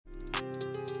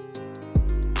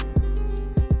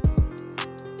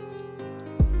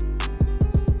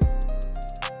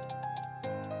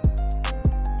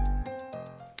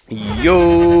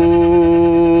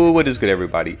Yo, what is good,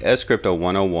 everybody? S Crypto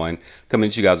 101 coming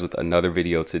to you guys with another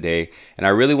video today, and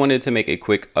I really wanted to make a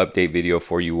quick update video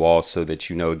for you all so that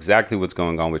you know exactly what's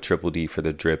going on with Triple D for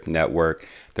the Drip network.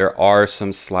 There are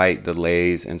some slight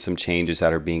delays and some changes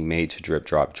that are being made to Drip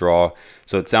Drop Draw,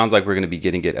 so it sounds like we're going to be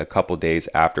getting it a couple days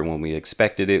after when we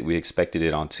expected it. We expected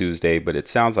it on Tuesday, but it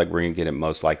sounds like we're going to get it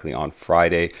most likely on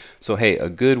Friday. So hey, a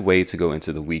good way to go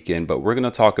into the weekend. But we're going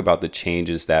to talk about the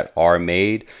changes that are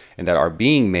made and that are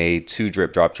being made to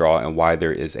Drip Drop Draw and why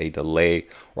there is a delay.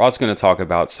 We're also going to talk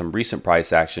about some recent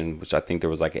price action, which I think there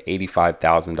was like an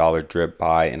 $85,000 drip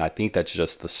buy, and I think that's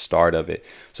just the start of it.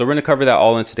 So we're going to cover that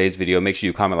all in today's video. Make sure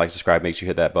you comment, like, subscribe, make sure you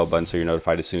hit that bell button so you're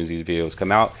notified as soon as these videos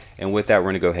come out. And with that,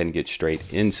 we're going to go ahead and get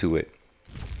straight into it.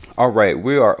 All right,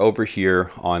 we are over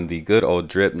here on the good old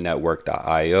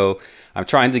dripnetwork.io. I'm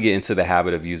trying to get into the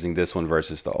habit of using this one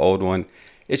versus the old one.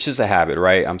 It's just a habit,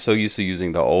 right? I'm so used to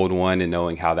using the old one and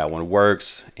knowing how that one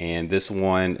works. And this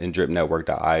one in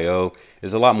dripnetwork.io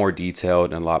is a lot more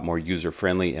detailed and a lot more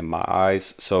user-friendly in my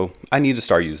eyes. So I need to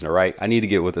start using it, right? I need to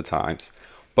get with the times.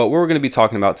 But what we're going to be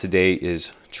talking about today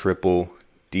is Triple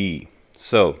D.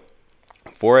 So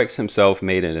FOREX himself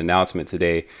made an announcement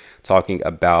today talking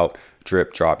about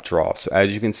Drip Drop Draw. So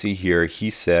as you can see here, he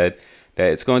said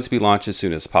that it's going to be launched as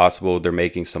soon as possible. They're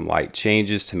making some light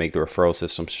changes to make the referral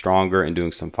system stronger and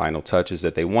doing some final touches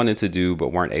that they wanted to do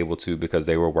but weren't able to because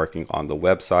they were working on the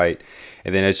website.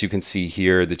 And then as you can see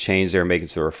here, the change they're making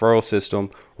to the referral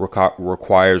system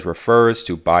requires referrers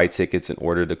to buy tickets in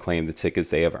order to claim the tickets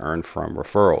they have earned from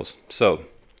referrals. So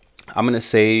I'm going to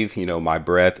save, my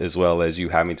breath, as well as you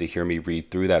having to hear me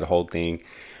read through that whole thing.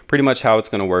 Pretty much how it's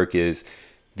going to work is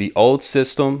the old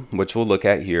system, which we'll look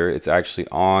at here, it's actually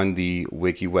on the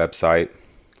wiki website,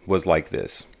 was like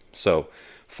this. So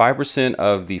 5%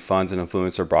 of the funds an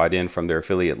influencer brought in from their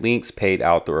affiliate links paid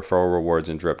out the referral rewards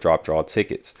and Drip Drop Draw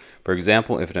tickets. For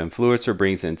example, if an influencer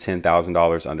brings in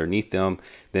 $10,000 underneath them,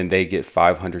 then they get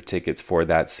 500 tickets for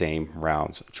that same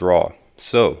round's draw.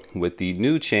 So with the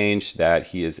new change that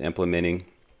he is implementing,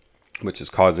 which is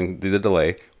causing the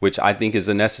delay, which I think is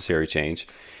a necessary change,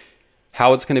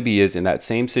 how it's going to be is in that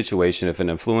same situation, if an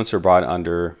influencer brought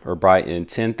in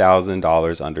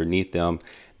 $10,000 underneath them,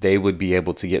 they would be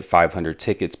able to get 500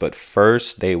 tickets. But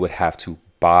first, they would have to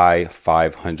buy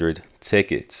 500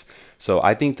 tickets. So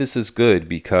I think this is good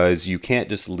because you can't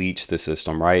just leech the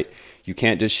system, right? You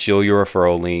can't just show your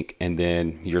referral link and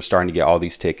then you're starting to get all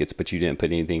these tickets, but you didn't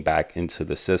put anything back into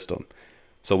the system.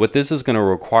 So what this is going to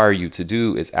require you to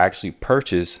do is actually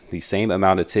purchase the same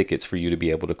amount of tickets for you to be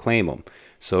able to claim them.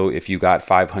 So if you got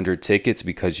 500 tickets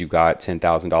because you got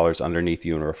 $10,000 underneath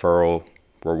you in referral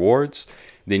rewards,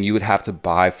 then you would have to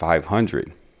buy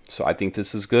 500. So I think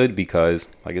this is good because,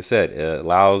 like I said, it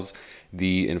allows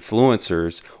the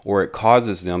influencers, or it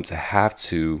causes them to have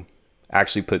to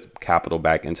actually put capital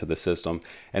back into the system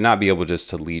and not be able just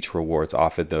to leech rewards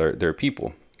off of their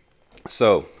people.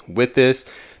 So with this,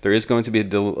 there is going to be a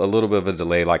little bit of a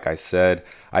delay. Like I said,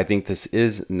 I think this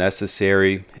is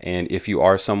necessary. And if you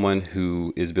are someone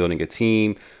who is building a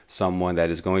team, someone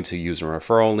that is going to use a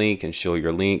referral link and show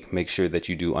your link, make sure that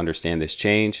you do understand this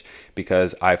change,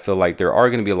 because I feel like there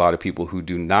are going to be a lot of people who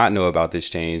do not know about this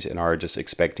change and are just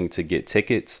expecting to get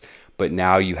tickets. But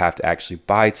now you have to actually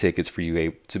buy tickets for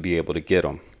you to be able to get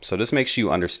them. So this makes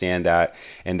you understand that.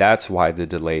 And that's why the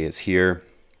delay is here.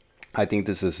 I think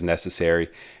this is necessary,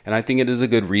 and I think it is a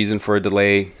good reason for a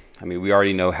delay. I mean, we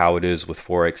already know how it is with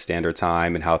FOREX standard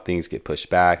time and how things get pushed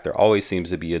back. There always seems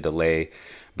to be a delay,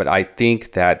 but I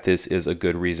think that this is a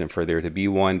good reason for there to be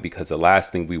one, because the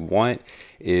last thing we want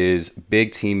is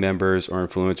big team members or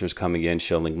influencers coming in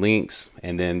showing links,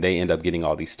 and then they end up getting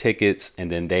all these tickets,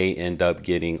 and then they end up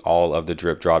getting all of the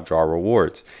Drip Drop Draw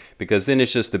rewards, because then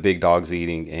it's just the big dogs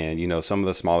eating, and some of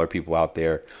the smaller people out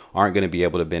there aren't going to be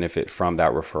able to benefit from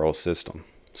that referral system.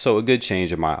 So a good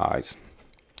change in my eyes.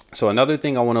 So another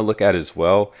thing I want to look at as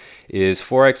well is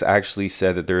FOREX actually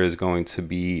said that there is going to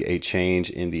be a change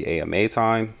in the AMA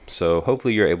time. So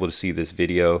hopefully you're able to see this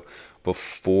video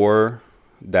before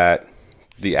that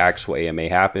the actual AMA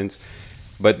happens.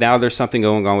 But now there's something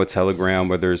going on with Telegram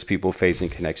where there's people facing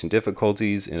connection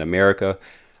difficulties in America.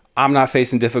 I'm not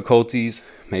facing difficulties.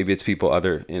 Maybe it's people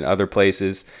in other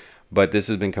places. But this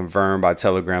has been confirmed by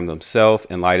Telegram themselves.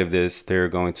 In light of this, they're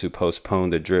going to postpone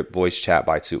the Drip voice chat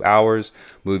by 2 hours,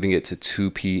 moving it to 2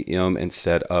 p.m.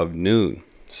 instead of noon.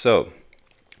 So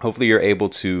hopefully you're able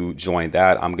to join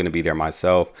that. I'm going to be there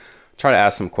myself. Try to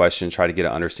ask some questions, try to get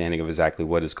an understanding of exactly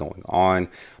what is going on.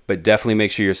 But definitely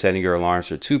make sure you're setting your alarms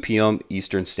for 2 p.m.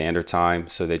 Eastern Standard Time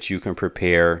so that you can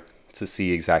prepare to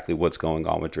see exactly what's going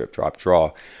on with drip, drop,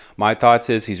 draw. My thoughts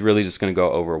is he's really just going to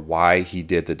go over why he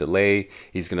did the delay.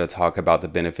 He's going to talk about the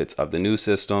benefits of the new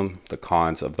system, the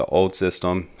cons of the old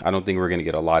system. I don't think we're going to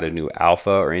get a lot of new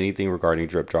alpha or anything regarding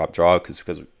drip, drop, draw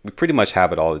because we pretty much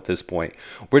have it all at this point.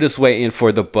 We're just waiting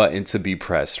for the button to be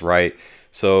pressed, right?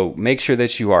 So make sure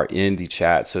that you are in the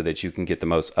chat so that you can get the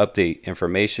most update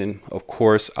information. Of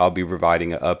course, I'll be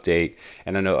providing an update,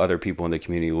 and I know other people in the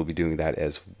community will be doing that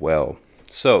as well.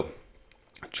 So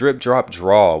drip, drop,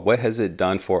 draw, what has it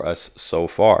done for us so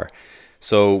far?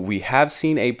 So we have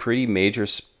seen a pretty major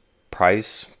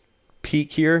price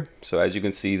peak here. So as you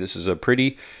can see, this is a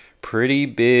pretty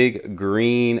big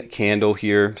green candle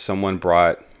here. Someone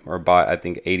bought, I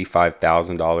think,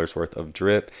 $85,000 worth of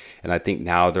drip. And I think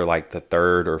now they're like the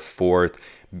third or fourth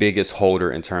biggest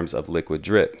holder in terms of liquid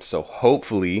drip. So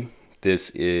hopefully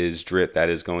this is drip that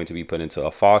is going to be put into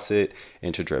a faucet,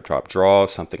 into drip, drop, draw,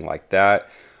 something like that.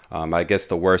 I guess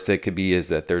the worst it could be is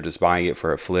that they're just buying it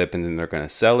for a flip and then they're going to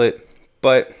sell it.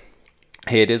 But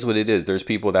hey, it is what it is. There's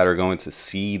people that are going to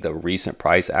see the recent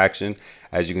price action.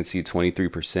 As you can see,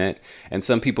 23%. And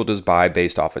some people just buy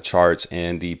based off of charts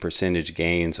and the percentage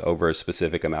gains over a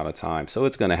specific amount of time. So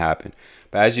it's going to happen.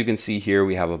 But as you can see here,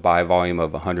 we have a buy volume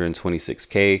of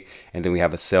 126K, and then we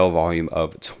have a sell volume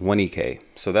of 20K.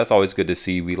 So that's always good to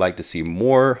see. We like to see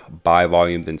more buy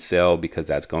volume than sell because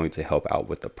that's going to help out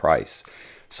with the price.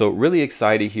 So really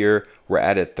excited here. We're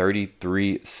at a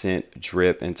 33-cent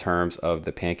drip in terms of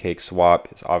the pancake swap.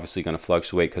 It's obviously going to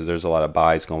fluctuate because there's a lot of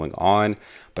buys going on,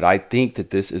 but I think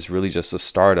that this is really just the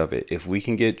start of it. If we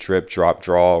can get drip, drop,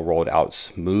 draw rolled out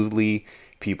smoothly,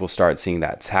 people start seeing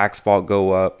that tax vault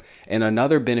go up. And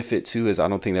another benefit too is I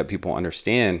don't think that people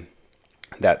understand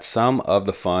that some of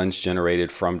the funds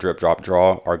generated from drip, drop,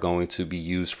 draw are going to be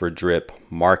used for drip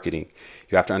marketing.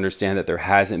 You have to understand that there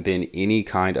hasn't been any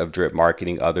kind of drip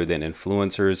marketing other than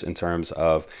influencers in terms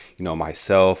of,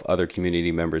 myself, other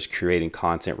community members creating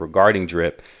content regarding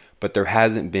drip, but there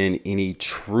hasn't been any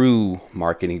true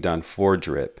marketing done for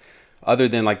drip. Other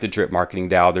than like the drip marketing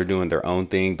DAO, they're doing their own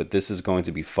thing, but this is going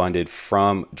to be funded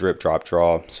from drip, drop,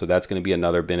 draw. So that's going to be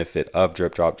another benefit of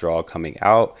drip, drop, draw coming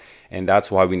out. And that's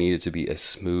why we need it to be as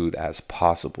smooth as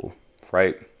possible,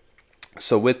 right?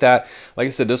 So with that, like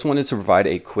I said, just wanted to provide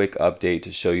a quick update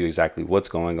to show you exactly what's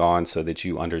going on so that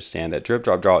you understand that drip,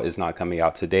 drop, draw is not coming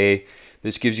out today.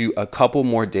 This gives you a couple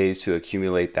more days to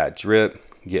accumulate that drip,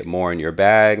 get more in your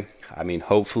bag. I mean,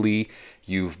 hopefully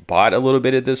you've bought a little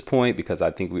bit at this point because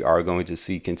I think we are going to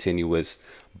see continuous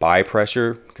buy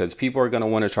pressure because people are going to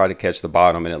want to try to catch the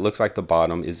bottom, and it looks like the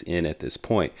bottom is in at this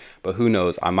point. But who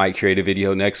knows? I might create a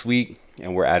video next week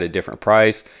and we're at a different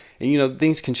price. And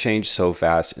things can change so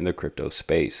fast in the crypto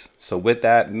space. So with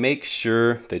that, make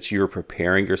sure that you're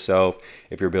preparing yourself.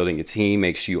 If you're building a team,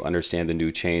 make sure you understand the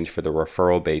new change for the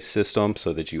referral based system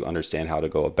so that you understand how to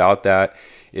go about that.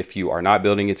 If you are not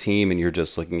building a team and you're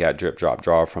just looking at drip, drop,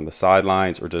 draw from the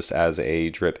sidelines or just as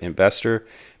a drip investor,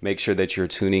 make sure that you're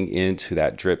tuning into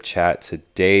that drip chat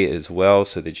today as well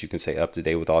so that you can stay up to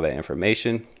date with all that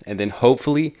information. And then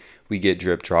hopefully we get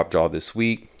drip, drop, draw this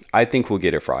week. I think we'll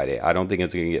get it Friday. I don't think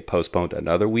it's going to get postponed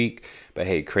another week, but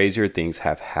hey, crazier things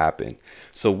have happened.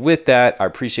 So with that, I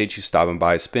appreciate you stopping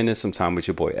by, spending some time with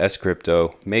your boy S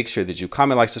Crypto. Make sure that you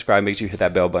comment, like, subscribe, make sure you hit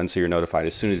that bell button so you're notified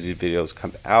as soon as these videos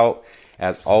come out.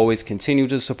 As always, continue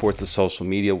to support the social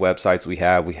media websites we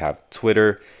have. We have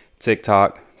Twitter,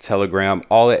 TikTok, Telegram,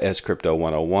 all at S Crypto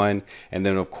 101. And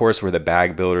then of course, we're the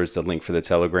bag builders. The link for the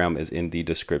Telegram is in the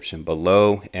description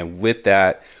below. And with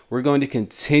that, we're going to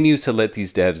continue to let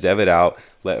these devs dev it out,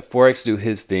 let Forex do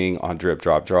his thing on drip,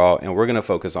 drop, draw, and we're going to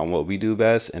focus on what we do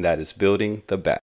best, and that is building the bag.